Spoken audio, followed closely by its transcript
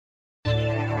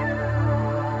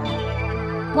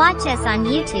Watch us on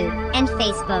YouTube and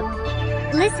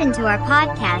Facebook. Listen to our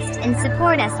podcast and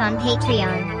support us on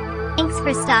Patreon. Thanks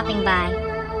for stopping by.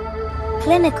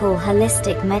 Clinical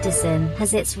holistic medicine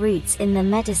has its roots in the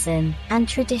medicine and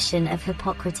tradition of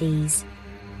Hippocrates.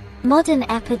 Modern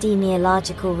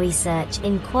epidemiological research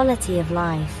in quality of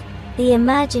life, the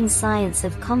emerging science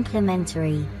of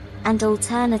complementary and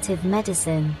alternative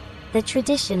medicine, the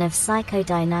tradition of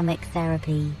psychodynamic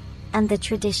therapy, and the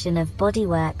tradition of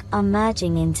bodywork are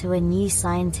merging into a new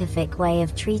scientific way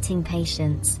of treating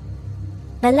patients.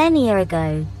 Millennia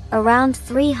ago, around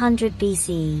 300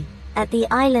 BCE, at the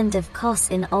island of Kos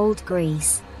in Old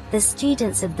Greece, the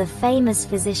students of the famous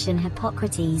physician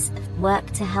Hippocrates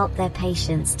worked to help their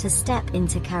patients to step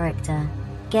into character,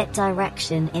 get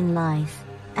direction in life,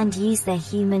 and use their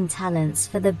human talents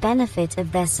for the benefit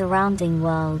of their surrounding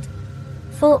world.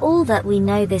 For all that we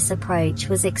know, this approach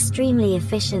was extremely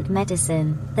efficient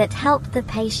medicine that helped the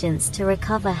patients to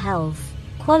recover health,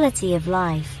 quality of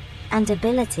life, and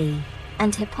ability,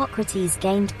 and Hippocrates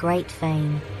gained great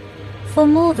fame. For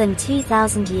more than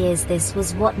 2,000 years this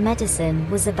was what medicine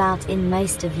was about in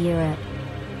most of Europe.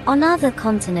 On other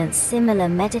continents similar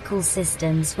medical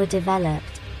systems were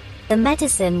developed. The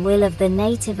medicine wheel of the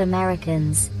Native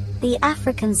Americans, the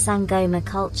African Sangoma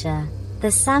culture, the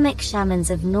Samic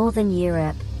shamans of Northern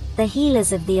Europe, the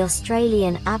healers of the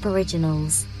Australian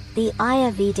Aboriginals, the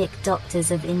Ayurvedic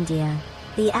doctors of India,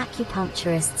 the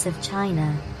acupuncturists of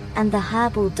China, and the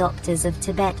herbal doctors of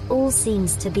Tibet all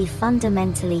seems to be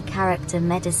fundamentally character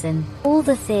medicine. All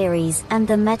the theories and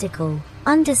the medical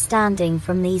understanding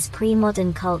from these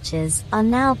pre-modern cultures are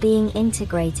now being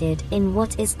integrated in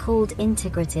what is called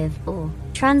integrative or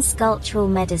transcultural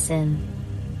medicine.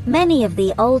 Many of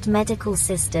the old medical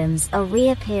systems are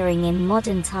reappearing in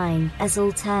modern time as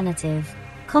alternative,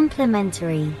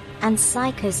 complementary, and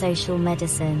psychosocial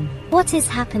medicine. What is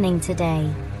happening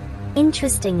today?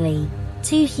 Interestingly,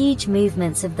 two huge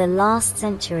movements of the last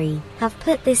century have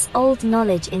put this old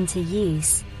knowledge into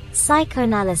use: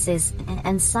 psychoanalysis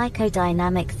and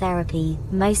psychodynamic therapy,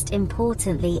 most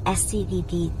importantly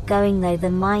SCTP, going though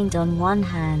the mind on one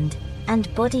hand, and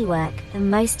bodywork,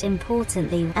 most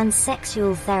importantly, and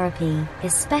sexual therapy,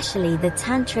 especially the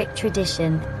tantric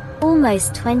tradition.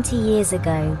 Almost 20 years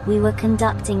ago, we were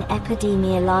conducting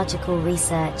epidemiological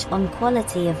research on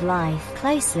quality of life,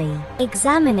 closely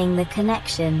examining the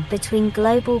connection between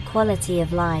global quality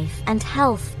of life and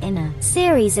health in a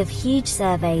series of huge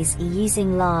surveys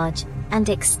using large and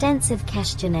extensive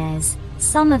questionnaires,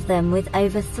 some of them with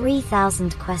over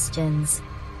 3,000 questions.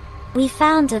 We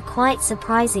found quite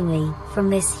surprisingly, from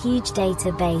this huge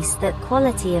database, that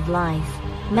quality of life,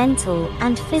 mental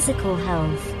and physical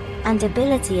health, and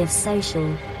ability of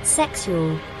social,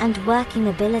 sexual, and working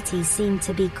ability seem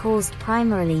to be caused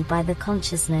primarily by the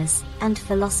consciousness and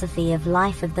philosophy of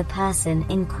life of the person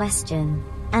in question,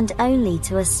 and only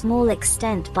to a small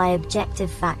extent by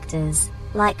objective factors,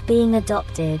 like being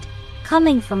adopted,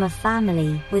 coming from a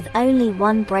family with only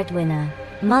one breadwinner,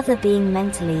 mother being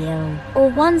mentally ill, or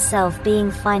oneself being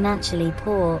financially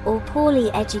poor or poorly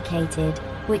educated,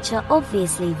 which are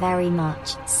obviously very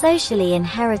much socially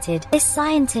inherited. This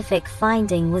scientific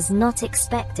finding was not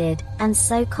expected, and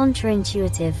so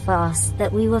counterintuitive for us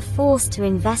that we were forced to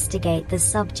investigate the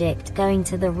subject, going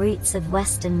to the roots of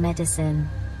Western medicine,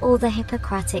 or the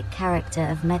Hippocratic character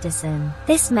of medicine.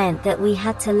 This meant that we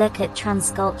had to look at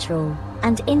transcultural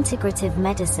and integrative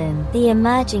medicine, the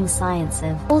emerging science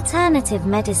of alternative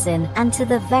medicine, and to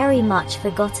the very much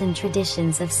forgotten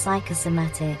traditions of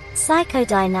psychosomatic,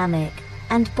 psychodynamic,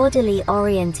 and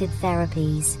bodily-oriented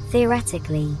therapies.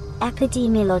 Theoretically,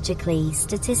 epidemiologically,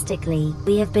 statistically,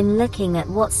 we have been looking at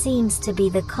what seems to be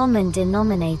the common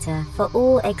denominator for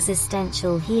all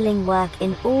existential healing work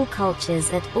in all cultures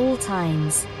at all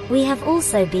times. We have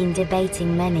also been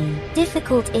debating many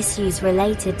difficult issues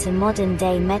related to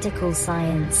modern-day medical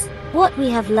science. What we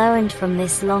have learned from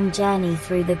this long journey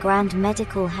through the grand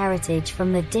medical heritage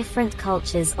from the different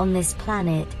cultures on this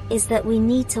planet is that we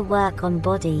need to work on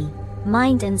body,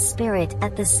 mind and spirit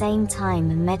at the same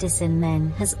time. Medicine men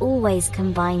has always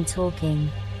combined talking,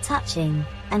 touching,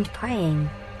 and praying,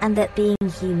 and that being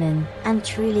human and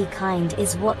truly kind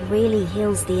is what really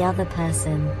heals the other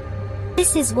person.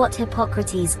 This is what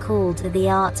Hippocrates called the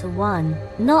art one,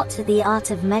 not the art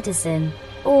of medicine,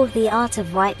 or the art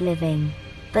of right living,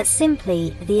 but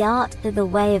simply the art, the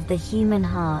way of the human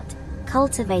heart,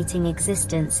 cultivating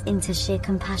existence into sheer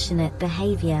compassionate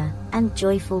behavior and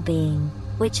joyful being,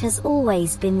 which has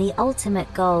always been the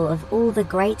ultimate goal of all the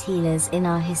great healers in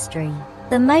our history.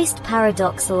 The most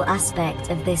paradoxical aspect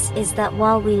of this is that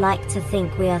while we like to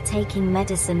think we are taking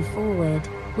medicine forward,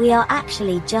 we are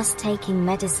actually just taking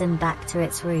medicine back to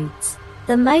its roots.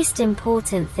 The most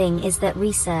important thing is that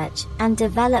research and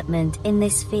development in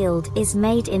this field is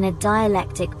made in a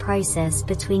dialectic process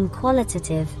between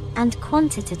qualitative and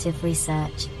quantitative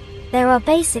research. There are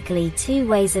basically two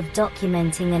ways of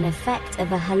documenting an effect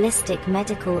of a holistic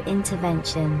medical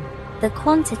intervention: the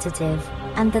quantitative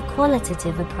and the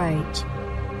qualitative approach.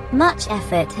 Much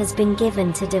effort has been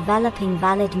given to developing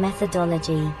valid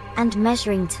methodology and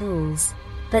measuring tools,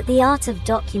 but the art of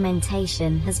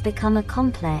documentation has become a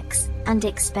complex and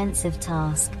expensive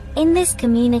task. In this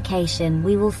communication,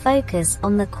 we will focus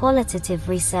on the qualitative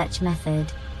research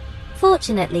method.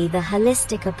 Fortunately, the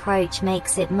holistic approach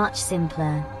makes it much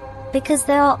simpler, because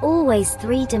there are always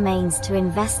three domains to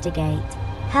investigate: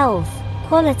 health,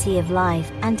 quality of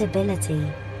life, and ability.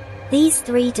 These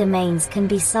three domains can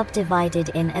be subdivided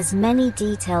in as many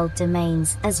detailed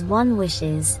domains as one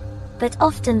wishes, but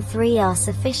often three are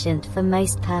sufficient for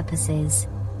most purposes.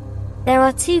 There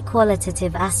are two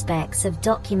qualitative aspects of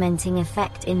documenting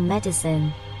effect in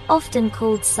medicine, often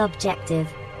called subjective,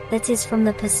 that is from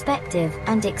the perspective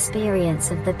and experience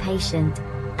of the patient,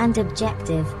 and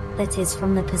objective, that is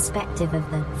from the perspective of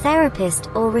the therapist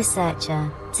or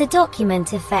researcher. To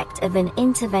document effect of an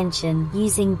intervention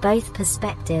using both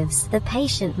perspectives, the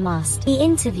patient must be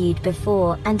interviewed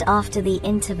before and after the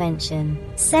intervention.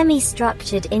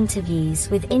 Semi-structured interviews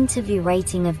with interview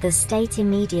rating of the state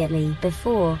immediately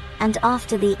before and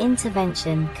after the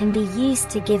intervention can be used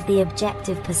to give the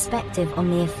objective perspective on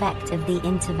the effect of the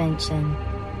intervention.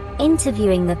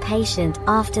 Interviewing the patient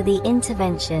after the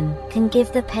intervention can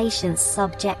give the patient's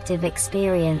subjective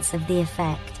experience of the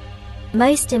effect.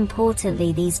 Most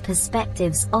importantly, these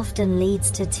perspectives often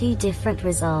leads to two different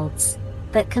results,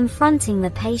 but confronting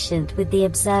the patient with the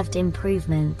observed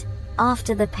improvement,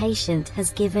 after the patient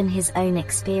has given his own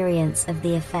experience of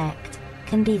the effect,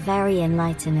 can be very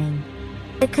enlightening.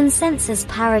 The consensus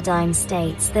paradigm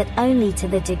states that only to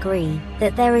the degree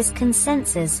that there is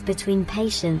consensus between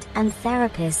patient and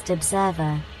therapist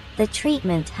observer, the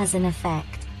treatment has an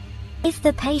effect. If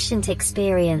the patient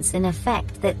experiences an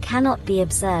effect that cannot be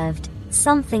observed,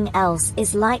 something else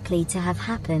is likely to have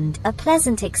happened. A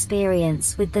pleasant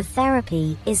experience with the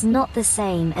therapy is not the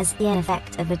same as the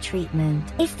effect of a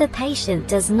treatment. If the patient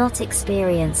does not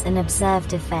experience an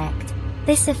observed effect,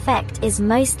 this effect is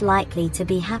most likely to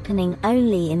be happening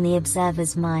only in the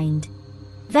observer's mind.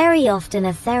 Very often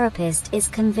a therapist is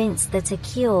convinced that a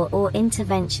cure or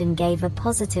intervention gave a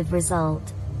positive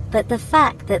result, but the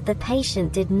fact that the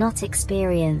patient did not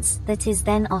experience that is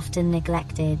then often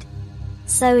neglected.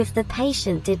 So if the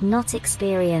patient did not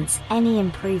experience any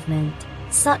improvement,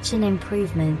 such an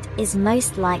improvement is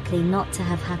most likely not to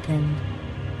have happened.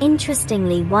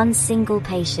 Interestingly, one single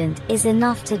patient is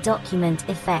enough to document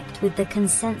effect with the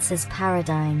consensus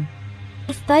paradigm.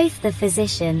 If both the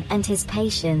physician and his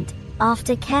patient,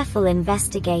 after careful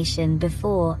investigation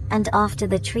before and after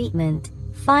the treatment,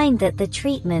 find that the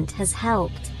treatment has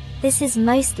helped, this is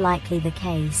most likely the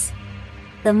case.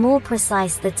 The more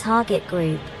precise the target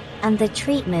group and the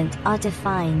treatment are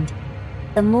defined,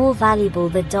 the more valuable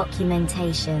the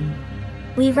documentation.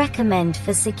 We recommend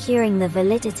for securing the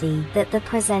validity that the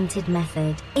presented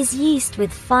method is used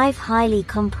with 5 highly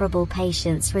comparable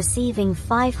patients receiving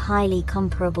 5 highly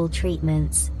comparable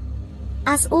treatments.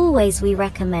 As always, we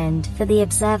recommend for the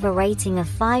observer rating a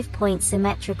 5-point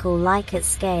symmetrical Likert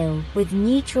scale with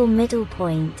neutral middle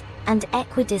point and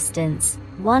equidistance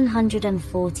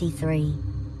 143.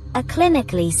 A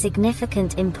clinically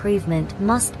significant improvement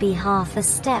must be half a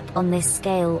step on this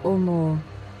scale or more.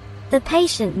 The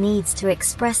patient needs to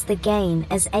express the gain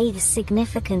as a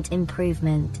significant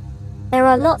improvement. There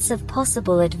are lots of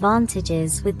possible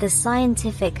advantages with the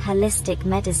scientific holistic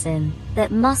medicine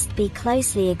that must be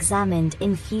closely examined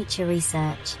in future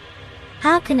research.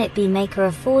 How can it be maker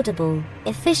affordable,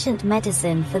 efficient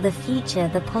medicine for the future?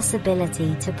 The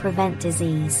possibility to prevent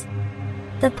disease.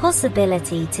 The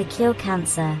possibility to cure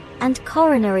cancer and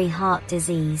coronary heart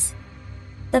disease.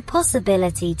 The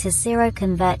possibility to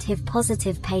seroconvert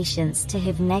HIV-positive patients to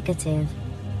HIV-negative.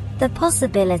 The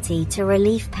possibility to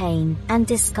relieve pain and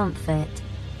discomfort.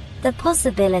 The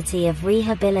possibility of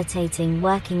rehabilitating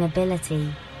working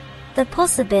ability. The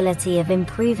possibility of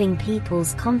improving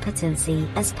people's competency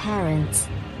as parents.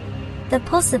 The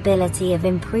possibility of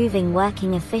improving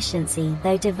working efficiency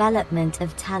through development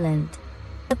of talent.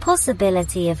 The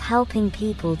possibility of helping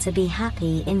people to be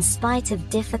happy in spite of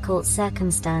difficult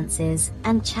circumstances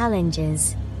and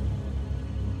challenges.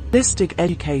 Holistic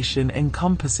education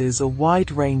encompasses a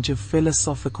wide range of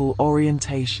philosophical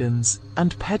orientations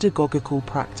and pedagogical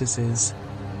practices.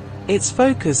 Its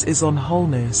focus is on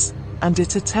wholeness, and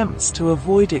it attempts to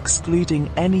avoid excluding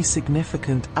any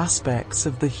significant aspects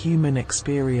of the human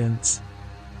experience.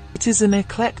 It is an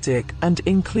eclectic and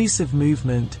inclusive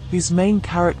movement whose main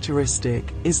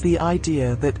characteristic is the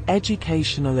idea that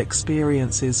educational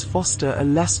experiences foster a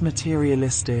less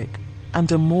materialistic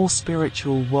and a more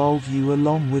spiritual worldview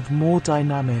along with more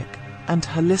dynamic and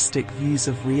holistic views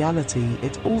of reality.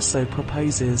 It also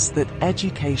proposes that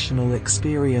educational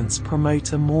experience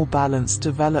promote a more balanced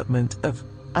development of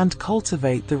and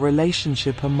cultivate the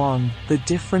relationship among the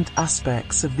different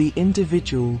aspects of the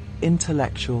individual,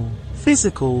 intellectual,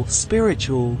 physical,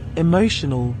 spiritual,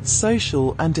 emotional,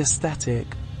 social and aesthetic,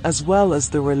 as well as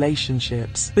the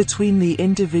relationships between the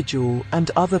individual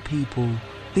and other people,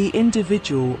 the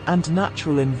individual and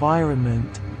natural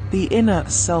environment, the inner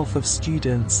self of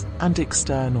students, and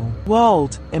external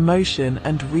world, emotion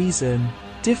and reason,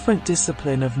 different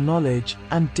discipline of knowledge,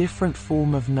 and different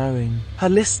form of knowing.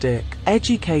 Holistic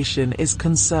education is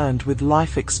concerned with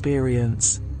life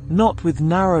experience, not with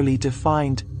narrowly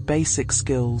defined basic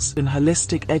skills. And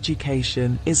holistic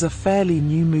education is a fairly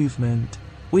new movement,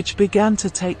 which began to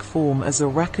take form as a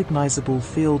recognizable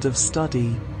field of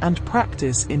study and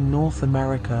practice in North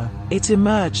America. It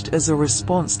emerged as a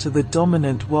response to the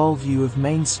dominant worldview of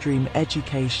mainstream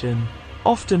education,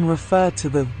 often referred to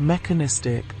the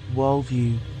mechanistic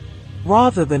worldview.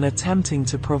 Rather than attempting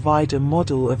to provide a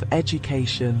model of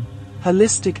education,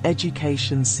 holistic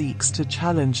education seeks to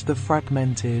challenge the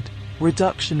fragmented,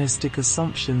 reductionistic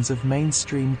assumptions of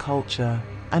mainstream culture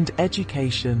and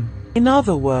education. In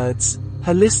other words,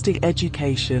 holistic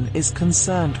education is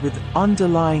concerned with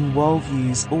underlying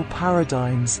worldviews or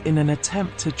paradigms in an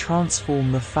attempt to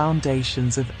transform the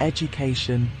foundations of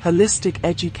education. Holistic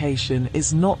education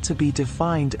is not to be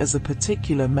defined as a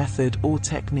particular method or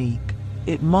technique.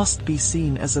 It must be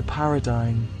seen as a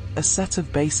paradigm, a set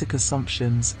of basic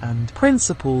assumptions and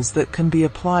principles that can be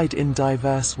applied in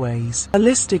diverse ways.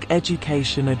 Holistic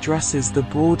education addresses the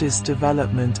broadest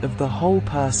development of the whole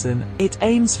person. It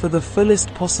aims for the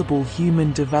fullest possible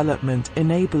human development,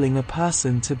 enabling a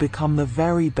person to become the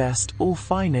very best or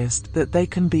finest that they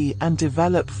can be and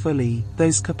develop fully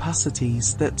those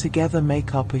capacities that together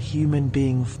make up a human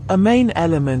being. A main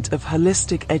element of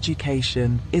holistic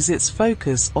education is its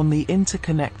focus on the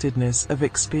interconnectedness of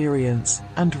experience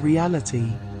and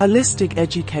reality. Holistic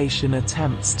education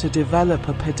attempts to develop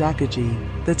a pedagogy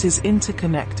that is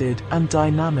interconnected and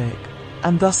dynamic,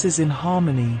 and thus is in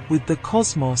harmony with the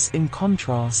cosmos. In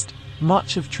contrast,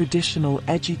 much of traditional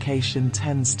education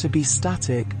tends to be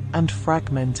static and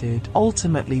fragmented,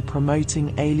 ultimately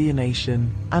promoting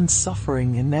alienation and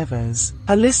suffering in others.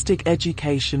 Holistic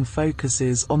education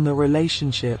focuses on the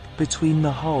relationship between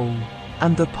the whole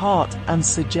and the part, and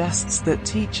suggests that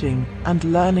teaching and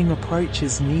learning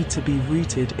approaches need to be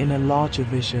rooted in a larger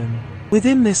vision.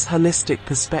 Within this holistic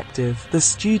perspective, the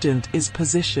student is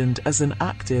positioned as an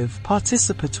active,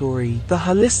 participatory. The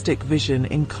holistic vision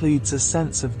includes a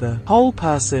sense of the whole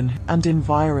person and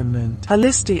environment.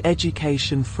 Holistic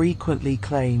education frequently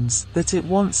claims that it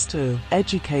wants to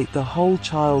educate the whole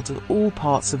child, all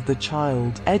parts of the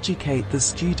child, educate the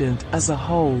student as a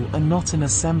whole and not an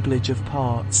assemblage of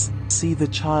parts. See the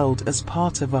child as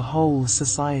part of a whole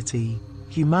society,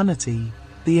 humanity,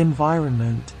 the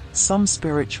environment, some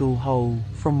spiritual whole,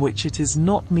 from which it is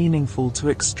not meaningful to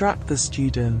extract the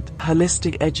student.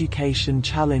 Holistic education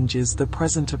challenges the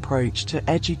present approach to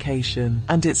education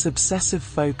and its obsessive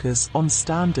focus on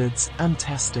standards and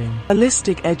testing.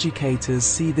 Holistic educators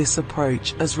see this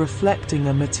approach as reflecting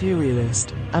a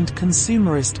materialist and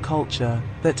consumerist culture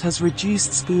that has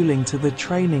reduced schooling to the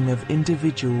training of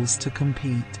individuals to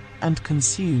compete and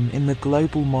consume in the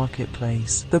global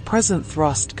marketplace. The present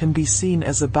thrust can be seen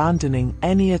as abandoning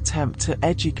any attempt to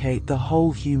educate the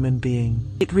whole human being.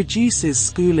 It reduces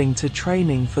schooling to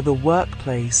training for the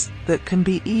workplace that can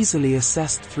be easily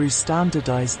assessed through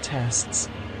standardized tests.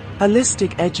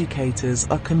 Holistic educators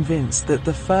are convinced that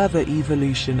the further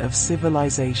evolution of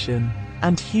civilization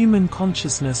and human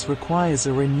consciousness requires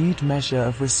a renewed measure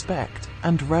of respect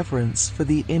and reverence for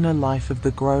the inner life of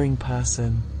the growing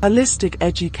person. Holistic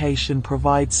education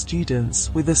provides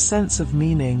students with a sense of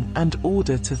meaning and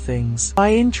order to things.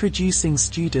 By introducing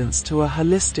students to a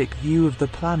holistic view of the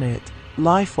planet,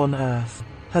 life on Earth,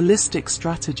 holistic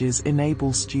strategies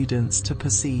enable students to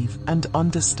perceive and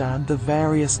understand the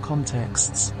various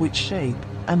contexts which shape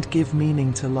and give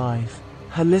meaning to life.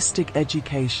 Holistic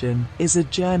education is a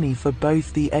journey for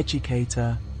both the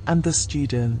educator and the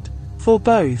student. For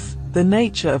both, the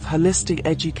nature of holistic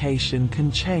education can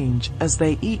change as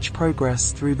they each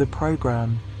progress through the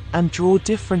program and draw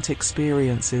different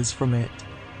experiences from it.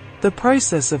 The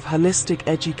process of holistic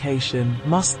education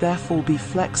must therefore be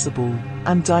flexible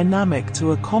and dynamic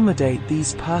to accommodate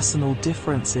these personal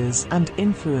differences and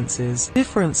influences.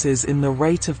 Differences in the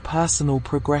rate of personal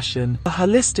progression. The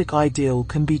holistic ideal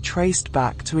can be traced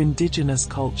back to indigenous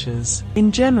cultures.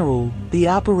 In general, the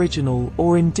Aboriginal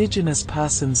or indigenous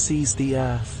person sees the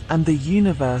earth and the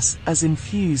universe as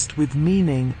infused with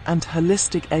meaning, and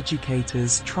holistic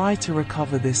educators try to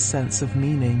recover this sense of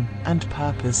meaning and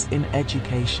purpose in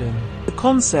education. The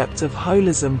concept of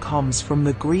holism comes from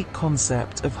the Greek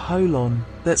concept of holon,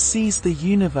 that sees the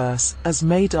universe as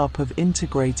made up of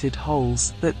integrated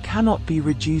wholes that cannot be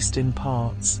reduced in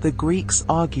parts. The Greeks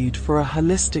argued for a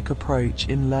holistic approach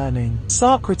in learning.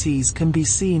 Socrates can be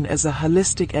seen as a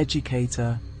holistic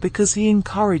educator because he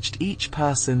encouraged each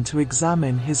person to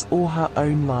examine his or her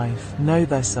own life. Know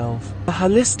thyself. The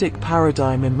holistic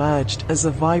paradigm emerged as a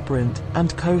vibrant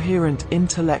and coherent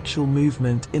intellectual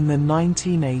movement in the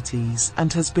 1980s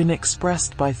and has been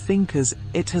expressed by thinkers.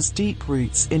 It has deep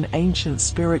roots in ancient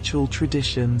spiritual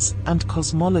traditions and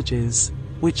cosmologies,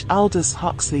 which Aldous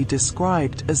Huxley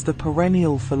described as the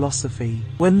perennial philosophy.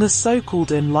 When the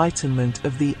so-called Enlightenment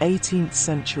of the 18th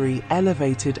century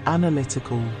elevated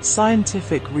analytical,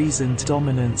 scientific reasoned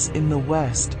dominance in the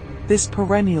West, this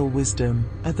perennial wisdom,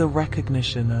 the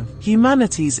recognition of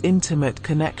humanity's intimate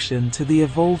connection to the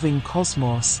evolving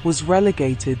cosmos, was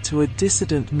relegated to a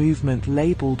dissident movement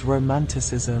labeled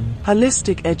Romanticism.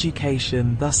 Holistic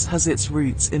education thus has its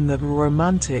roots in the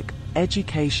Romantic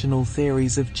educational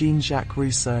theories of Jean-Jacques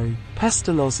Rousseau,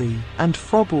 Pestalozzi, and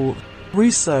Froebel.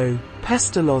 Rousseau,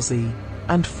 Pestalozzi,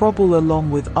 and Froebel,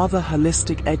 along with other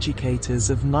holistic educators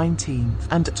of 19th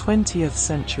and 20th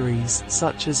centuries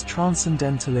such as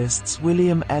transcendentalists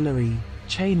William Ellery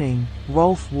Channing,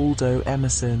 Ralph Waldo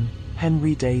Emerson,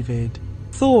 Henry David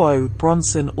Thoreau,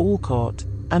 Bronson Alcott,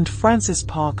 and Francis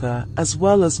Parker, as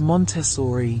well as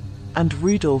Montessori and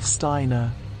Rudolf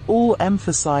Steiner, all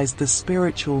emphasized the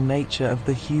spiritual nature of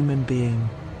the human being.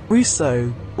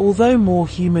 Rousseau, although more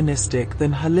humanistic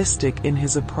than holistic in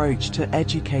his approach to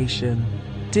education,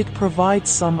 did provide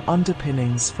some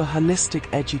underpinnings for holistic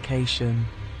education.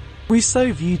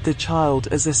 Rousseau viewed the child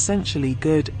as essentially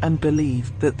good and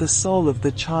believed that the soul of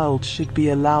the child should be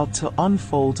allowed to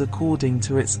unfold according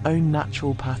to its own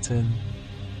natural pattern.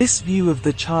 This view of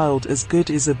the child as good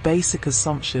is a basic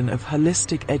assumption of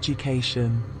holistic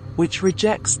education, which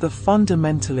rejects the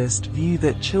fundamentalist view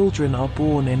that children are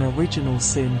born in original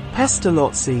sin.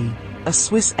 Pestalozzi, a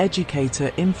Swiss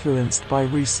educator influenced by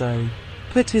Rousseau,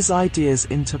 put his ideas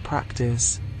into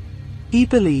practice. He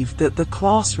believed that the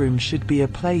classroom should be a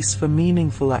place for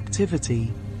meaningful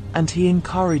activity, and he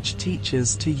encouraged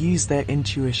teachers to use their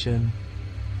intuition.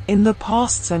 In the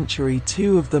past century,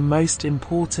 two of the most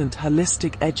important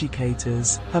holistic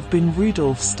educators have been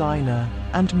Rudolf Steiner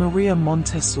and Maria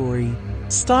Montessori.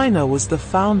 Steiner was the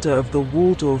founder of the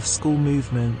Waldorf school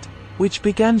movement, which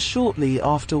began shortly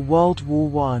after World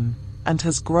War I and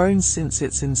has grown since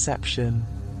its inception.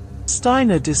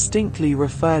 Steiner distinctly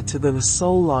referred to the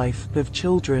soul life of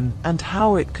children and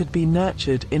how it could be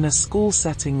nurtured in a school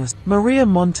setting. Maria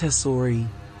Montessori,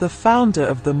 the founder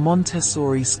of the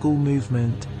Montessori school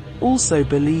movement, also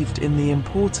believed in the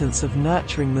importance of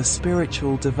nurturing the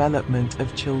spiritual development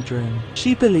of children.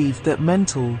 She believed that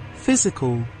mental,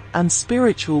 physical, and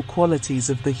spiritual qualities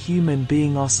of the human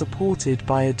being are supported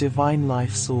by a divine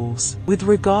life source. With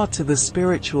regard to the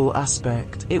spiritual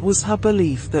aspect, it was her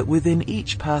belief that within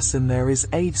each person there is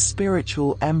a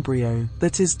spiritual embryo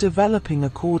that is developing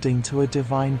according to a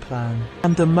divine plan,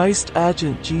 and the most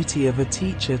urgent duty of a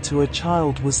teacher to a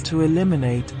child was to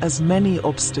eliminate as many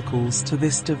obstacles to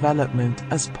this development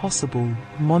as possible.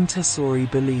 Montessori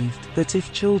believed that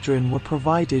if children were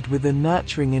provided with a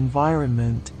nurturing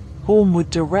environment, home would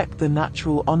direct the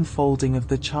natural unfolding of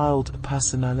the child's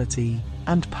personality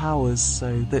and powers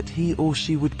so that he or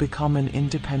she would become an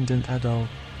independent adult.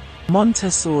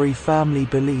 Montessori firmly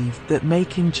believed that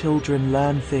making children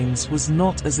learn things was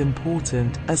not as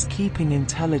important as keeping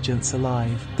intelligence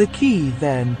alive. The key,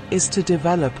 then, is to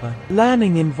develop a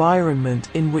learning environment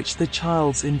in which the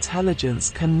child's intelligence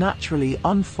can naturally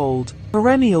unfold.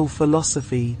 Perennial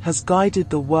philosophy has guided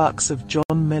the works of John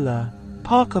Miller,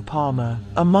 Parker Palmer,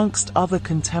 amongst other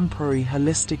contemporary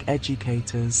holistic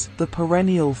educators. The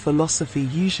perennial philosophy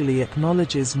usually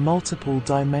acknowledges multiple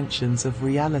dimensions of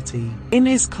reality. In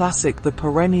his classic The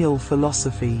Perennial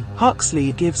Philosophy,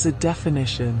 Huxley gives a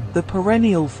definition. The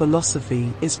perennial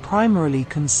philosophy is primarily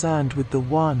concerned with the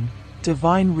one,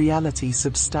 divine reality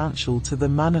substantial to the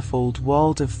manifold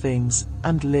world of things,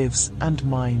 and lives, and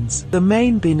minds. The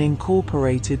main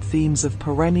incorporated themes of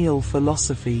perennial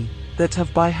philosophy that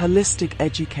have by holistic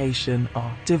education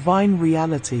are divine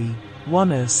reality,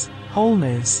 oneness,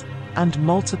 wholeness, and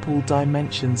multiple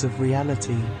dimensions of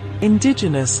reality.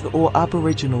 Indigenous or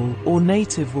Aboriginal or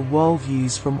Native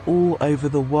worldviews from all over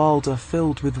the world are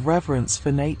filled with reverence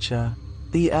for nature,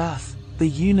 the earth, the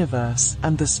universe,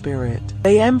 and the spirit.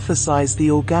 They emphasize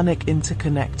the organic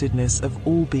interconnectedness of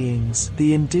all beings.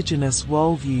 The indigenous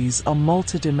worldviews are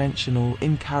multidimensional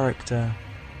in character.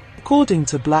 According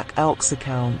to Black Elk's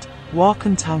account,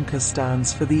 Wakantanka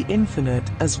stands for the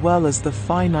infinite as well as the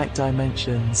finite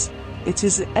dimensions. It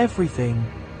is everything,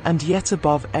 and yet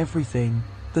above everything,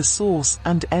 the source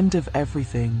and end of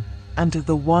everything, and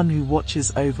the one who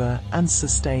watches over and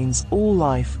sustains all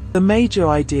life. The major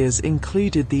ideas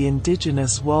included the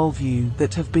indigenous worldview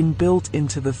that have been built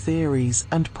into the theories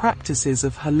and practices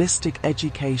of holistic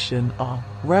education are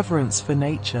reverence for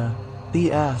nature,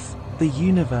 the earth, the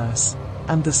universe,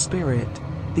 and the spirit,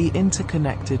 the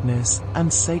interconnectedness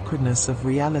and sacredness of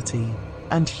reality,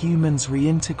 and humans'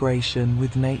 reintegration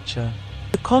with nature.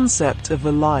 The concept of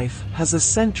a life has a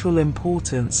central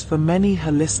importance for many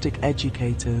holistic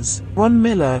educators. Ron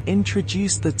Miller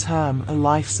introduced the term a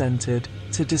life-centered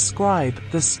to describe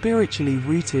the spiritually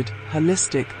rooted,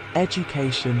 holistic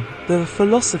education. The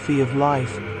philosophy of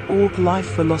life, or life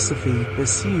philosophy,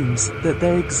 assumes that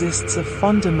there exists a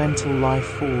fundamental life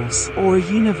force, or a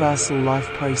universal life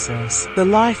process. The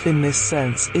life in this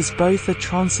sense is both a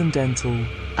transcendental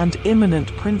and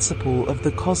immanent principle of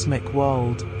the cosmic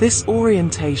world. This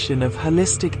orientation of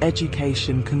holistic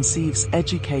education conceives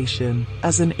education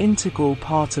as an integral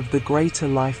part of the greater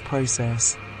life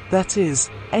process. That is,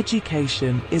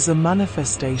 education is a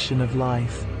manifestation of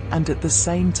life, and at the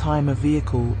same time a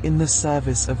vehicle in the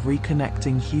service of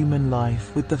reconnecting human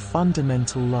life with the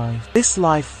fundamental life. This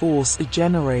life force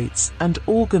generates and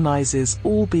organizes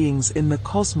all beings in the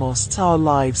cosmos. Our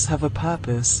lives have a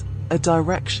purpose, a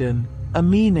direction, a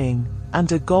meaning,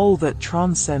 and a goal that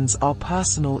transcends our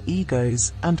personal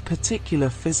egos and particular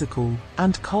physical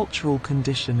and cultural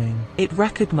conditioning. It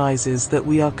recognizes that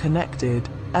we are connected,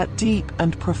 at deep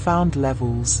and profound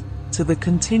levels, to the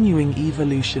continuing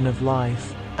evolution of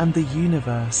life and the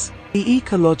universe. The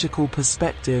ecological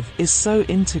perspective is so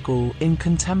integral in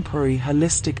contemporary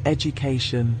holistic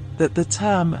education that the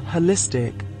term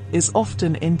holistic is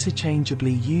often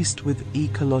interchangeably used with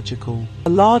ecological. A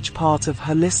large part of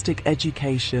holistic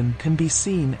education can be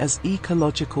seen as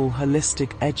ecological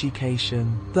holistic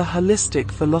education. The holistic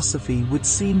philosophy would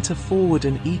seem to forward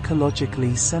an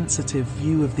ecologically sensitive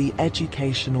view of the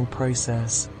educational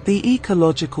process. The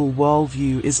ecological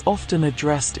worldview is often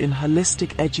addressed in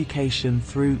holistic education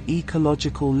through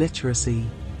ecological literacy,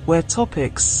 where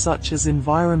topics such as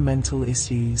environmental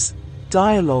issues,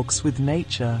 dialogues with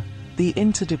nature, the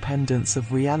interdependence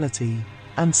of reality,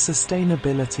 and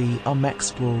sustainability are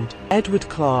explored. Edward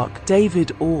Clark,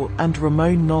 David Orr, and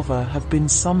Ramon Nova have been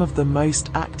some of the most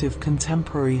active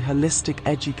contemporary holistic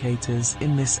educators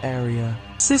in this area.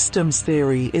 Systems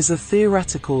theory is a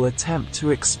theoretical attempt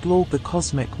to explore the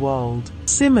cosmic world.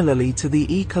 Similarly to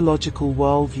the ecological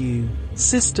worldview,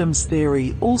 systems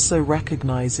theory also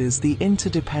recognizes the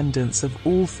interdependence of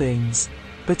all things,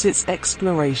 but its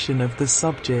exploration of the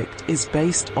subject is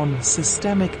based on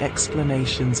systemic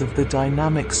explanations of the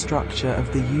dynamic structure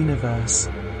of the universe,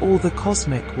 or the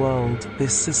cosmic world.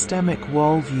 This systemic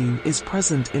worldview is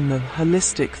present in the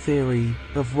holistic theory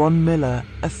of Ron Miller,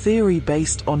 a theory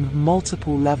based on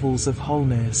multiple levels of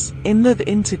wholeness. In the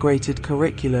integrated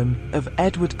curriculum of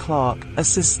Edward Clark, a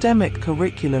systemic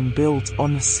curriculum built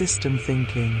on system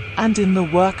thinking, and in the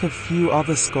work of few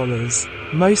other scholars,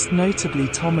 most notably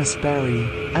Thomas Berry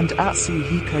and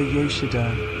Atsuhiko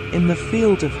Yoshida, in the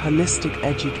field of holistic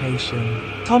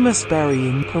education. Thomas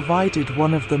Berry provided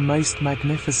one of the most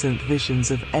magnificent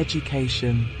visions of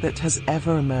education that has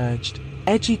ever emerged.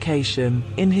 Education,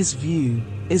 in his view,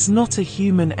 is not a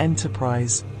human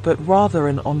enterprise, but rather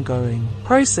an ongoing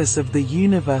process of the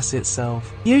universe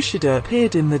itself. Yoshida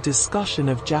appeared in the discussion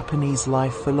of Japanese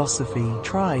life philosophy,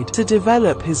 tried to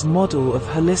develop his model of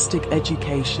holistic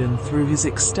education through his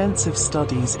extensive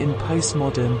studies in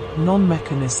postmodern,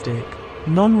 non-mechanistic,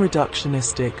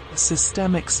 non-reductionistic,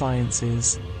 systemic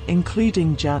sciences,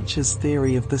 including Jancha's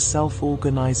theory of the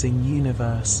self-organizing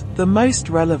universe. The most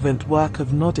relevant work of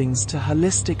Noddings to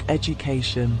holistic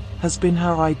education has been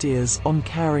her ideas on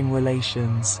caring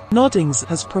relations. Noddings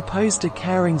has proposed a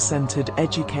caring-centered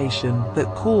education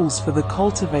that calls for the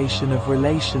cultivation of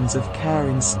relations of care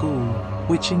in school,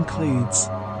 which includes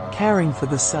caring for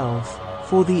the self,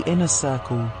 for the inner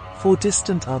circle, for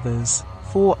distant others,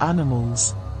 for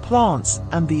animals, plants,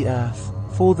 and the earth,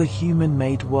 for the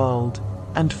human-made world,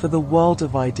 and for the world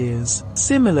of ideas.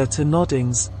 Similar to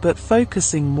Noddings, but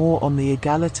focusing more on the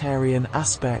egalitarian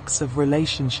aspects of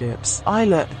relationships,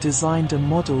 Isla designed a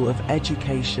model of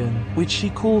education, which she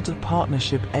called a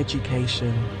partnership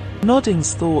education.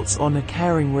 Noddings' thoughts on a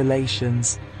caring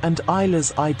relations, and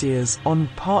Isla's ideas on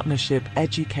partnership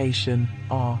education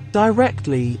are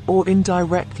directly or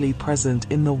indirectly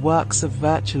present in the works of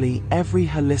virtually every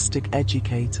holistic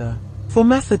educator. For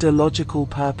methodological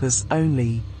purpose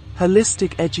only,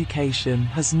 holistic education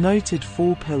has noted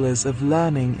 4 pillars of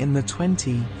learning in the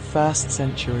 21st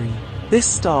century. This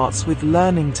starts with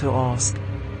learning to ask.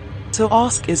 To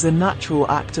ask is a natural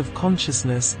act of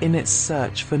consciousness in its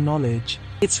search for knowledge.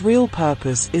 Its real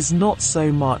purpose is not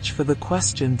so much for the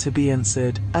question to be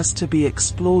answered as to be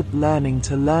explored. Learning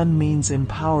to learn means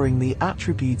empowering the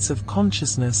attributes of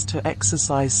consciousness to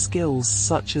exercise skills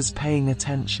such as paying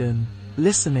attention,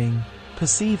 listening,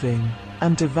 perceiving,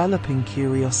 and developing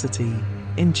curiosity,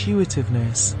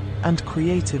 intuitiveness, and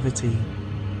creativity.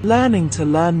 Learning to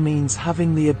learn means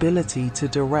having the ability to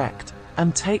direct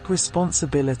and take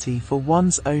responsibility for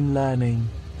one's own learning,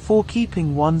 for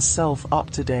keeping oneself up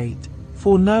to date,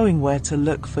 for knowing where to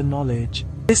look for knowledge.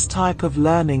 This type of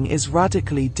learning is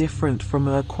radically different from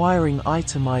acquiring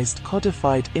itemized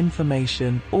codified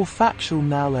information or factual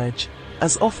knowledge,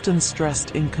 as often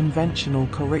stressed in conventional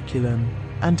curriculum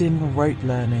and in rote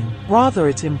learning. Rather,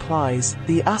 it implies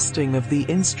the mastering of the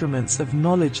instruments of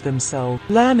knowledge themselves.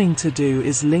 Learning to do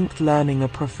is linked learning a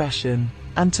profession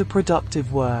and to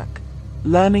productive work,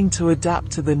 learning to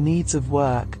adapt to the needs of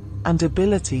work, and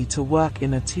ability to work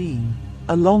in a team,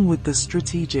 along with the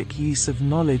strategic use of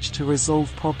knowledge to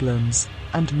resolve problems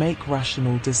and make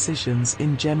rational decisions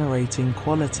in generating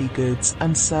quality goods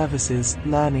and services.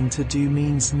 Learning to do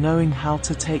means knowing how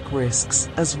to take risks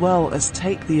as well as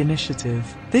take the initiative.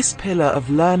 This pillar of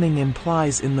learning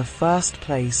implies in the first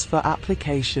place for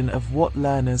application of what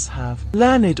learners have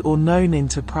learned or known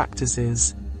into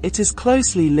practices. It is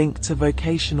closely linked to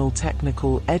vocational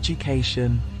technical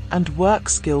education and work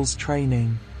skills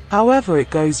training. However, it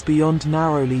goes beyond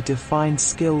narrowly defined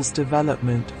skills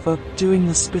development for doing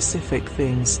the specific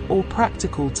things or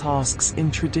practical tasks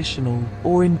in traditional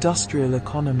or industrial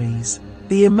economies.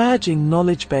 The emerging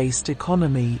knowledge-based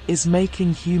economy is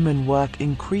making human work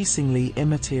increasingly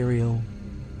immaterial.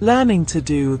 Learning to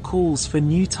do calls for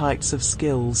new types of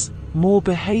skills, more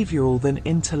behavioral than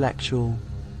intellectual.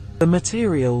 The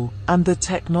material and the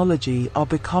technology are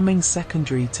becoming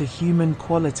secondary to human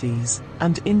qualities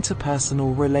and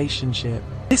interpersonal relationship.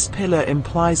 This pillar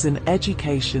implies an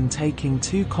education taking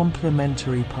 2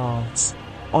 complementary paths.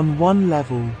 On one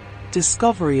level,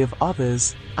 discovery of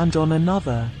others, and on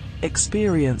another,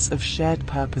 experience of shared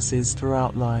purposes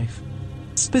throughout life.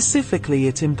 Specifically,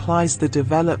 it implies the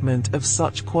development of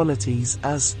such qualities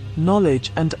as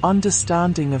knowledge and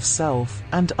understanding of self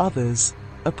and others,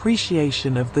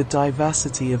 appreciation of the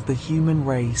diversity of the human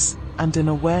race, and an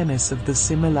awareness of the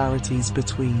similarities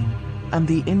between and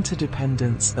the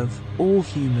interdependence of all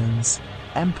humans,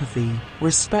 empathy,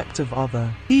 respect of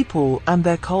other people and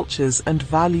their cultures and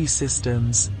value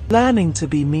systems. Learning to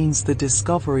be means the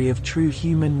discovery of true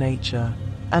human nature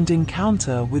and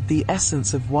encounter with the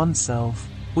essence of oneself,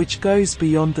 which goes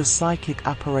beyond the psychic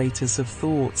apparatus of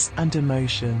thoughts and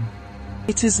emotion.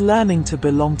 It is learning to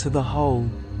belong to the whole.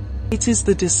 It is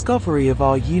the discovery of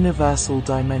our universal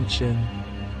dimension.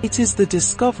 It is the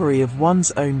discovery of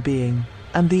one's own being,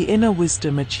 and the inner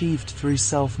wisdom achieved through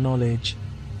self-knowledge.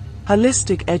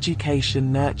 Holistic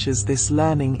education nurtures this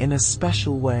learning in a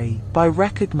special way, by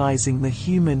recognizing the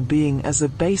human being as a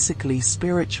basically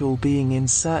spiritual being in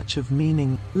search of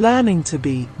meaning. Learning to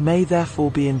be may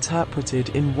therefore be interpreted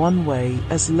in one way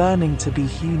as learning to be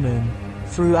human,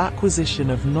 through acquisition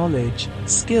of knowledge,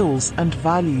 skills and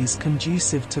values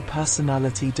conducive to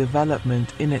personality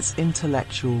development in its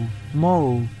intellectual,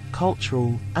 moral,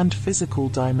 cultural, and physical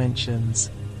dimensions.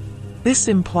 This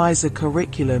implies a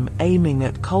curriculum aiming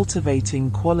at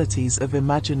cultivating qualities of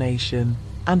imagination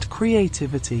and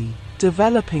creativity,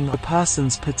 developing a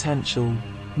person's potential,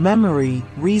 memory,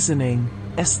 reasoning,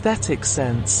 aesthetic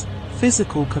sense,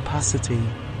 physical capacity,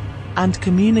 and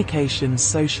communication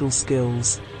social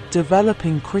skills,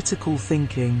 developing critical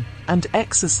thinking, and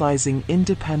exercising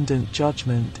independent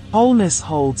judgment. Wholeness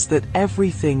holds that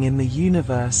everything in the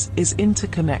universe is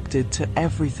interconnected to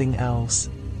everything else.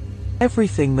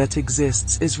 Everything that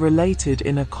exists is related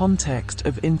in a context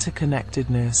of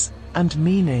interconnectedness and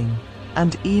meaning,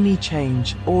 and any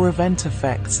change or event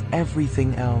affects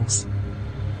everything else.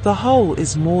 The whole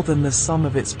is more than the sum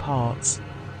of its parts.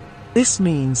 This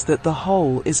means that the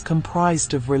whole is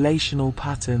comprised of relational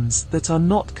patterns that are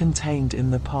not contained in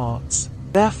the parts.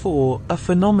 Therefore, a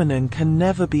phenomenon can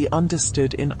never be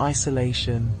understood in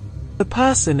isolation. The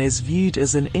person is viewed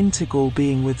as an integral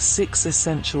being with 6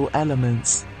 essential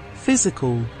elements: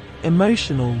 physical,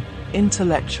 emotional,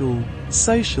 intellectual,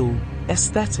 social,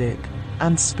 aesthetic,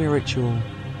 and spiritual.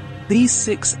 These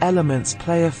 6 elements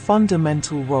play a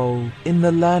fundamental role in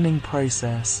the learning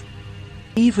process.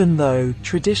 Even though,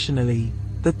 traditionally,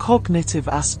 the cognitive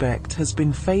aspect has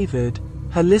been favored,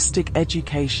 holistic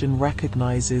education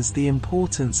recognizes the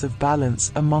importance of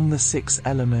balance among the 6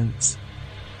 elements.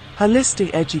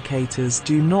 Holistic educators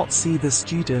do not see the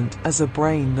student as a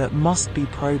brain that must be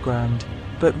programmed,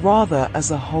 but rather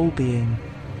as a whole being.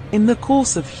 In the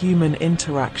course of human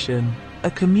interaction, a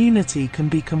community can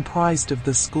be comprised of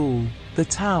the school, the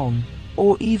town,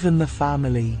 or even the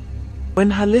family. When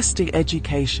holistic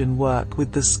education work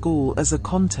with the school as a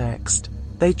context,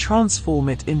 they transform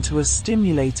it into a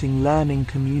stimulating learning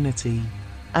community,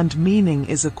 and meaning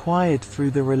is acquired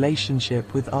through the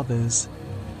relationship with others.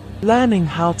 Learning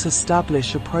how to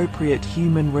establish appropriate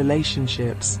human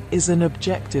relationships is an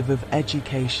objective of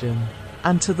education,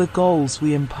 and to the goals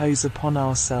we impose upon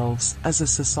ourselves as a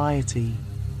society.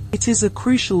 It is a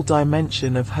crucial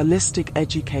dimension of holistic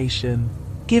education,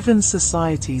 given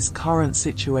society's current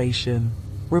situation,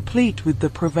 replete with the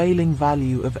prevailing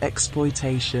value of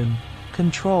exploitation,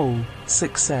 control,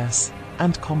 success,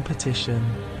 and competition.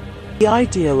 The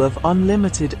ideal of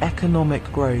unlimited economic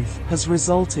growth has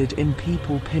resulted in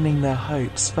people pinning their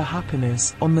hopes for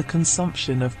happiness on the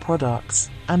consumption of products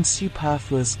and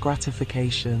superfluous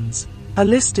gratifications.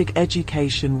 Holistic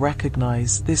education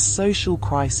recognizes this social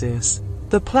crisis.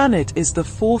 The planet is the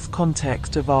 4th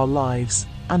context of our lives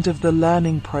and of the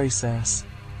learning process.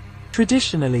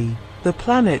 Traditionally, the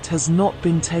planet has not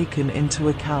been taken into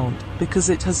account because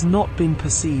it has not been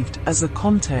perceived as a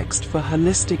context for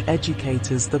holistic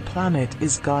educators. The planet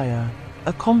is Gaia,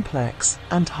 a complex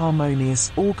and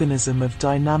harmonious organism of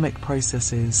dynamic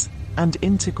processes, and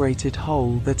integrated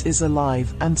whole that is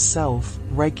alive and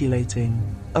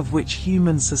self-regulating, of which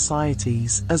human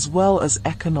societies, as well as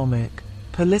economic,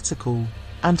 political,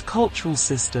 and cultural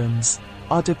systems,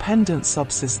 are dependent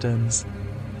subsystems.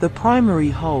 The primary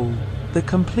whole, the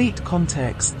complete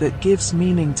context that gives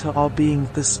meaning to our being,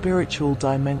 the spiritual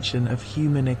dimension of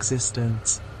human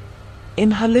existence.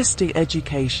 In holistic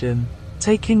education,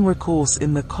 taking recourse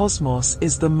in the cosmos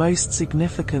is the most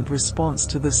significant response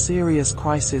to the serious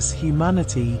crisis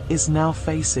humanity is now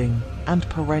facing, and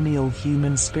perennial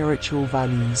human spiritual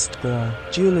values, the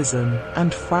dualism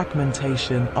and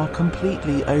fragmentation, are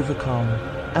completely overcome,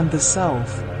 and the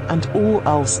self and all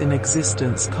else in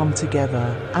existence come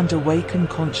together and awaken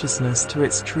consciousness to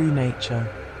its true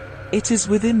nature. It is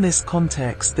within this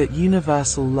context that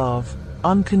universal love,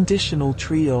 unconditional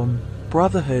trion,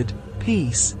 brotherhood,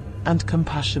 peace, and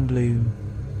compassion bloom.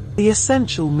 The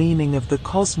essential meaning of the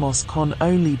cosmos can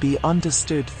only be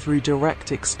understood through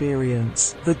direct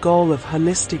experience. The goal of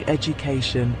holistic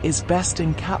education is best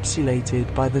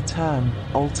encapsulated by the term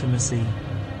ultimacy.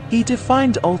 He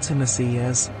defined ultimacy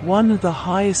as one of the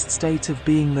highest state of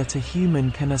being that a human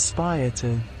can aspire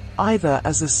to, either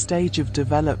as a stage of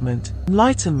development,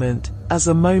 enlightenment, as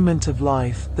a moment of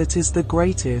life that is the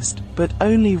greatest but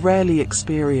only rarely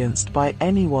experienced by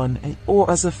anyone,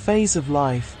 or as a phase of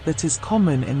life that is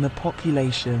common in the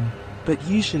population, but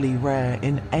usually rare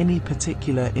in any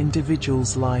particular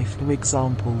individual's life. For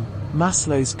example,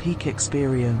 Maslow's peak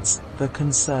experience, the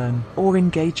concern or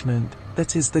engagement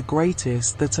that is the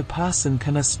greatest that a person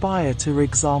can aspire to. For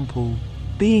example,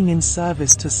 being in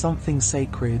service to something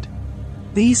sacred.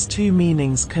 These two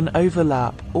meanings can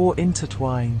overlap or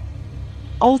intertwine.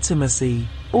 Ultimacy,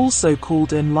 also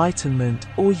called enlightenment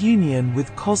or union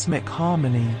with cosmic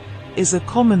harmony, is a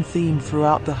common theme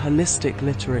throughout the holistic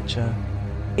literature.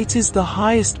 It is the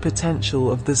highest potential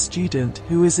of the student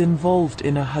who is involved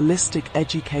in a holistic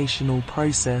educational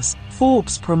process.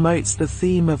 Forbes promotes the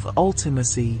theme of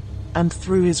ultimacy, and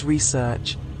through his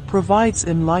research, provides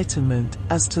enlightenment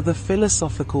as to the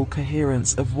philosophical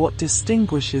coherence of what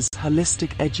distinguishes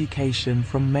holistic education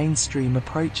from mainstream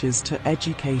approaches to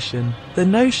education. The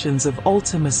notions of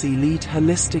ultimacy lead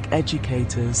holistic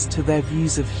educators to their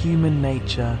views of human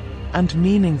nature and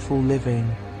meaningful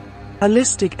living.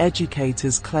 Holistic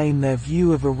educators claim their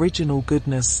view of original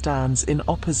goodness stands in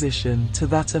opposition to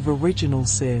that of original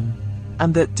sin,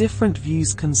 and that different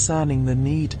views concerning the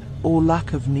need or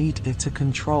lack of need to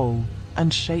control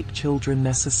and shape children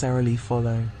necessarily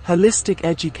follow. Holistic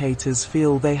educators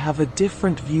feel they have a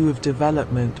different view of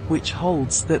development, which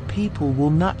holds that people will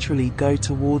naturally go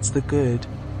towards the good,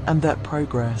 and that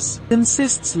progress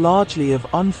consists largely of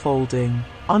unfolding,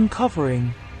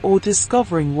 uncovering, or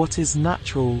discovering what is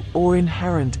natural or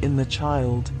inherent in the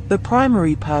child. The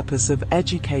primary purpose of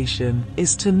education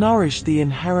is to nourish the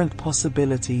inherent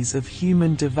possibilities of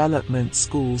human development.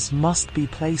 Schools must be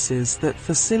places that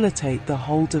facilitate the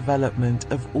whole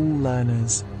development of all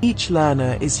learners. Each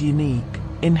learner is unique,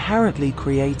 inherently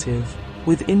creative,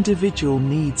 with individual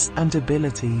needs and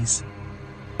abilities.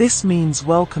 This means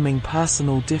welcoming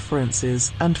personal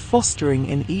differences and fostering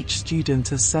in each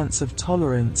student a sense of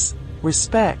tolerance,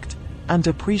 respect, and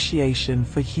appreciation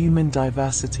for human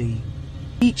diversity.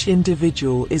 Each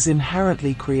individual is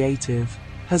inherently creative,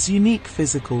 has unique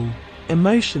physical,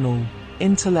 emotional,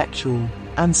 intellectual,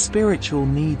 and spiritual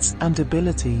needs and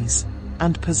abilities,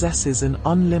 and possesses an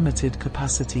unlimited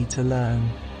capacity to learn.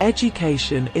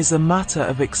 Education is a matter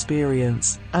of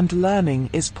experience, and learning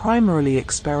is primarily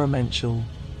experiential.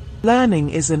 Learning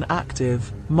is an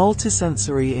active,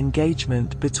 multisensory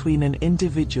engagement between an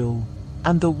individual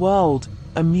and the world,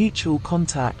 a mutual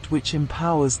contact which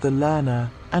empowers the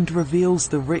learner and reveals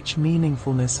the rich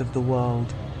meaningfulness of the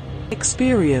world.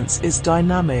 Experience is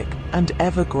dynamic and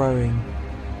ever-growing.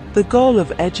 The goal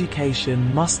of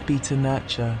education must be to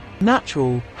nurture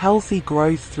natural, healthy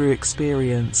growth through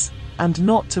experience, and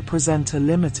not to present a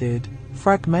limited,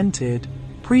 fragmented,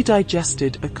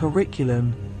 predigested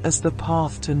curriculum as the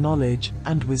path to knowledge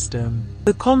and wisdom.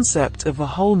 The concept of a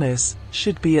wholeness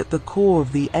should be at the core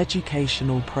of the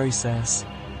educational process.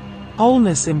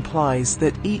 Wholeness implies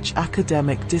that each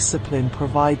academic discipline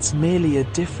provides merely a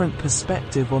different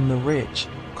perspective on the rich,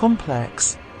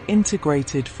 complex,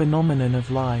 integrated phenomenon of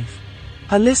life.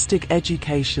 Holistic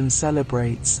education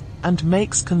celebrates and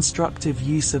makes constructive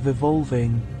use of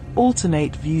evolving,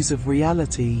 alternate views of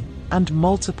reality, and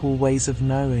multiple ways of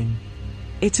knowing.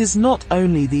 It is not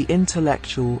only the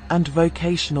intellectual and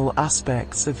vocational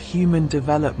aspects of human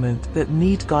development that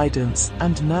need guidance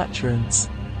and nurturance,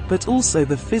 but also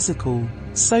the physical,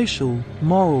 social,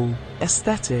 moral,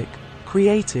 aesthetic,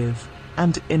 creative,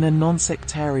 and, in a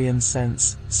non-sectarian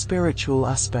sense, spiritual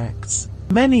aspects.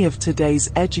 Many of today's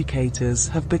educators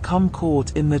have become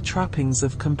caught in the trappings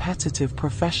of competitive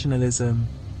professionalism,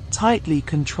 tightly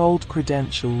controlled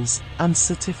credentials and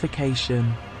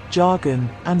certification, jargon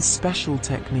and special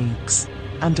techniques,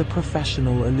 and a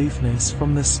professional aloofness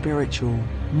from the spiritual,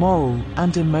 moral,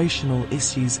 and emotional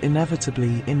issues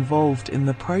inevitably involved in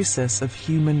the process of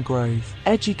human growth.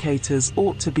 Educators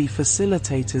ought to be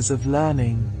facilitators of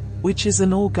learning, which is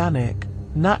an organic,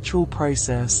 natural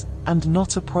process, and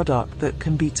not a product that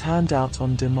can be turned out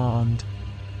on demand.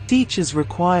 Teachers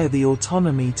require the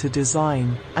autonomy to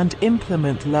design and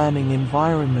implement learning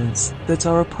environments that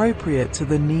are appropriate to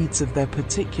the needs of their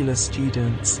particular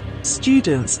students.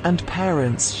 Students and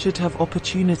parents should have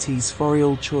opportunities for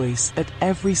real choice at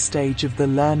every stage of the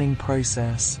learning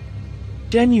process.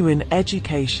 Genuine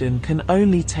education can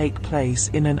only take place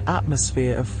in an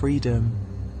atmosphere of freedom.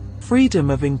 Freedom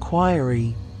of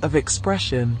inquiry, of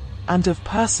expression, and of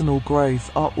personal growth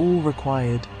are all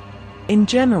required. In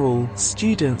general,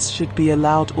 students should be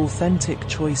allowed authentic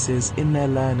choices in their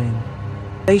learning.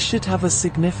 They should have a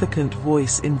significant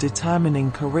voice in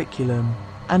determining curriculum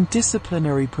and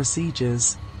disciplinary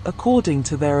procedures, according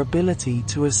to their ability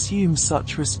to assume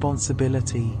such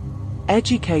responsibility.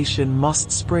 Education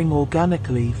must spring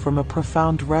organically from a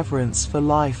profound reverence for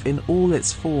life in all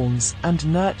its forms and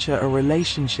nurture a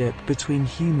relationship between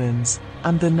humans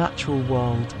and the natural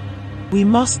world. We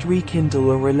must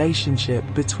rekindle a relationship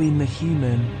between the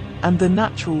human and the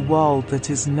natural world that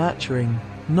is nurturing,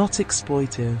 not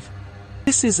exploitive.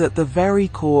 This is at the very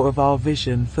core of our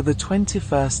vision for the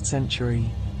 21st century.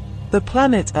 The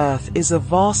planet Earth is a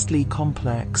vastly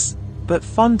complex, but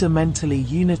fundamentally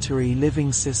unitary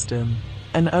living system,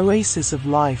 an oasis of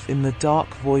life in the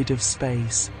dark void of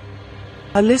space.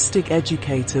 Holistic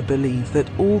educators believe that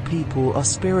all people are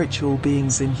spiritual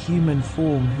beings in human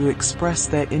form who express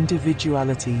their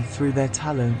individuality through their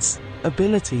talents,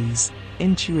 abilities,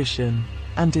 intuition,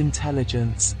 and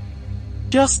intelligence.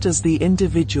 Just as the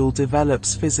individual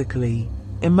develops physically,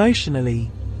 emotionally,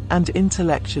 and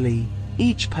intellectually,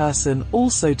 each person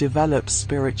also develops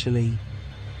spiritually.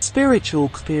 Spiritual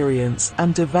experience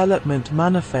and development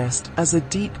manifest as a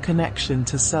deep connection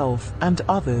to self and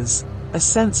others, a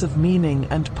sense of meaning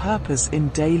and purpose in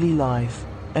daily life,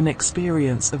 an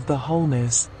experience of the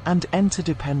wholeness and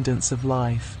interdependence of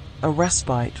life, a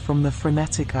respite from the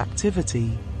frenetic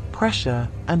activity, pressure,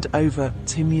 and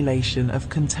over-stimulation of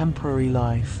contemporary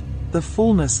life, the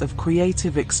fullness of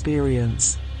creative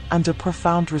experience, and a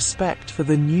profound respect for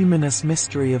the numinous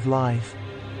mystery of life.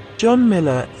 John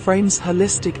Miller frames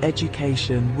holistic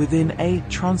education within a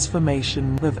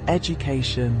transformation of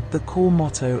education. The core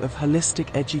motto of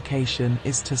holistic education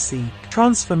is to seek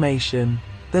transformation,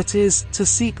 that is, to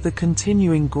seek the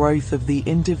continuing growth of the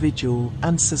individual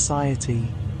and society.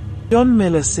 John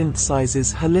Miller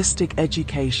synthesizes holistic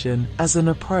education as an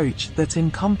approach that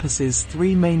encompasses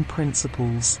three main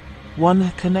principles.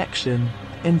 1. Connection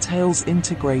entails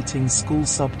integrating school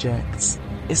subjects,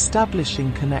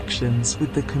 establishing connections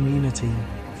with the community,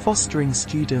 fostering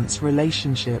students'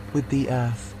 relationship with the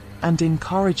earth, and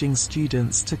encouraging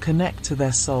students to connect to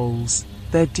their souls,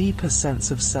 their deeper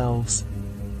sense of selves.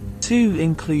 2.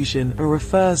 Inclusion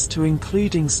refers to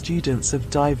including students of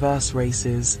diverse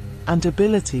races and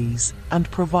abilities,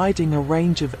 and providing a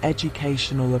range of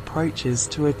educational approaches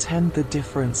to attend the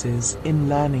differences in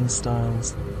learning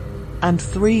styles. And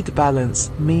 3. The balance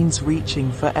means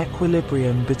reaching for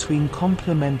equilibrium between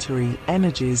complementary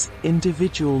energies,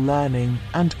 individual learning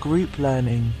and group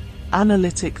learning,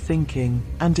 analytic thinking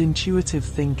and intuitive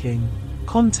thinking,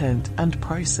 content and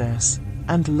process,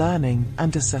 and learning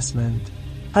and assessment.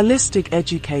 Holistic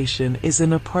education is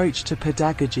an approach to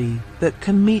pedagogy that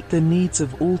can meet the needs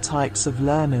of all types of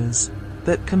learners,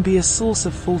 that can be a source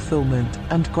of fulfillment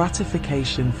and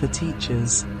gratification for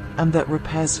teachers, and that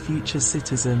repairs future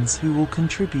citizens who will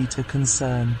contribute a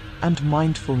concern and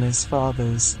mindfulness for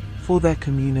others, for their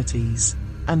communities,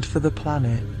 and for the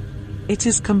planet. It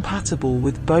is compatible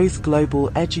with both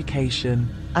global education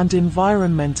and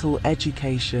environmental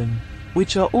education,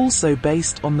 which are also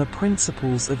based on the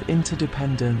principles of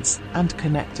interdependence and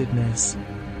connectedness.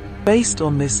 Based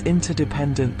on this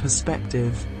interdependent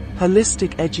perspective,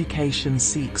 holistic education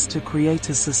seeks to create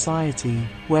a society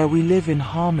where we live in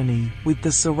harmony with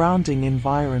the surrounding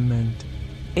environment.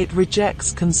 It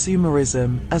rejects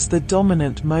consumerism as the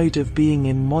dominant mode of being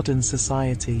in modern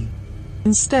society.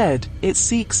 Instead, it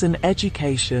seeks an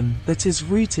education that is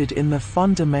rooted in the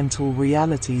fundamental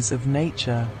realities of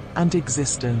nature and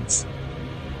existence.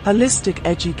 Holistic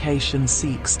education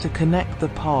seeks to connect the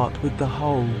part with the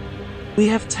whole. We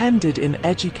have tended in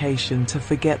education to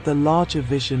forget the larger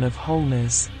vision of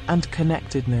wholeness and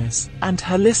connectedness, and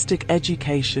holistic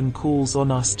education calls on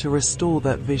us to restore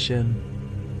that vision.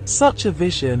 Such a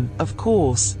vision, of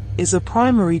course, is a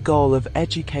primary goal of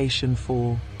education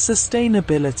for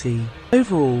sustainability.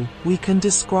 Overall, we can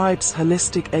describe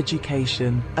holistic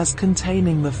education as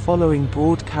containing the following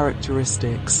broad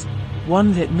characteristics.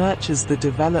 1. It nurtures the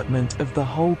development of the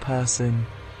whole person.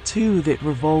 2. That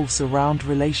revolves around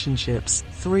relationships.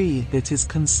 3. That is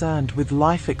concerned with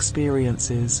life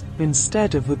experiences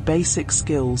instead of with basic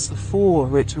skills.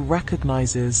 4. It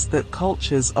recognizes that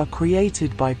cultures are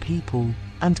created by people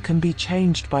and can be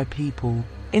changed by people,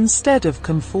 instead of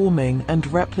conforming and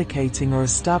replicating an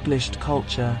established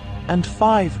culture. And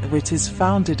 5. It is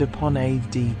founded upon a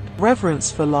deep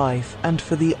reverence for life and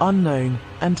for the unknown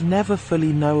and never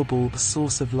fully knowable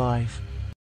source of life.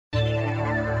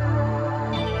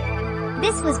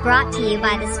 This was brought to you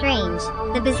by The Strange,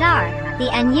 The Bizarre, The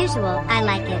Unusual, I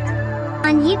Like It,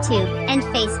 on YouTube and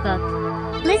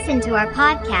Facebook. Listen to our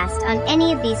podcast on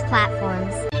any of these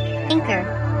platforms: Anchor,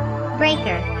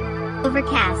 Breaker,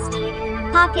 Overcast,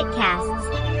 Pocket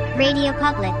Casts, Radio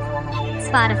Public,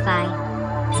 Spotify.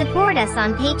 Support us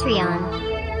on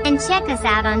Patreon, and check us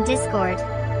out on Discord.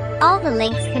 All the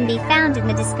links can be found in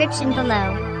the description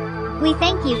below. We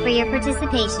thank you for your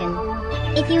participation.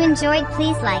 If you enjoyed,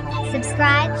 please like,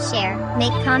 subscribe, share,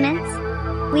 make comments.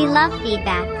 We love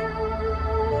feedback.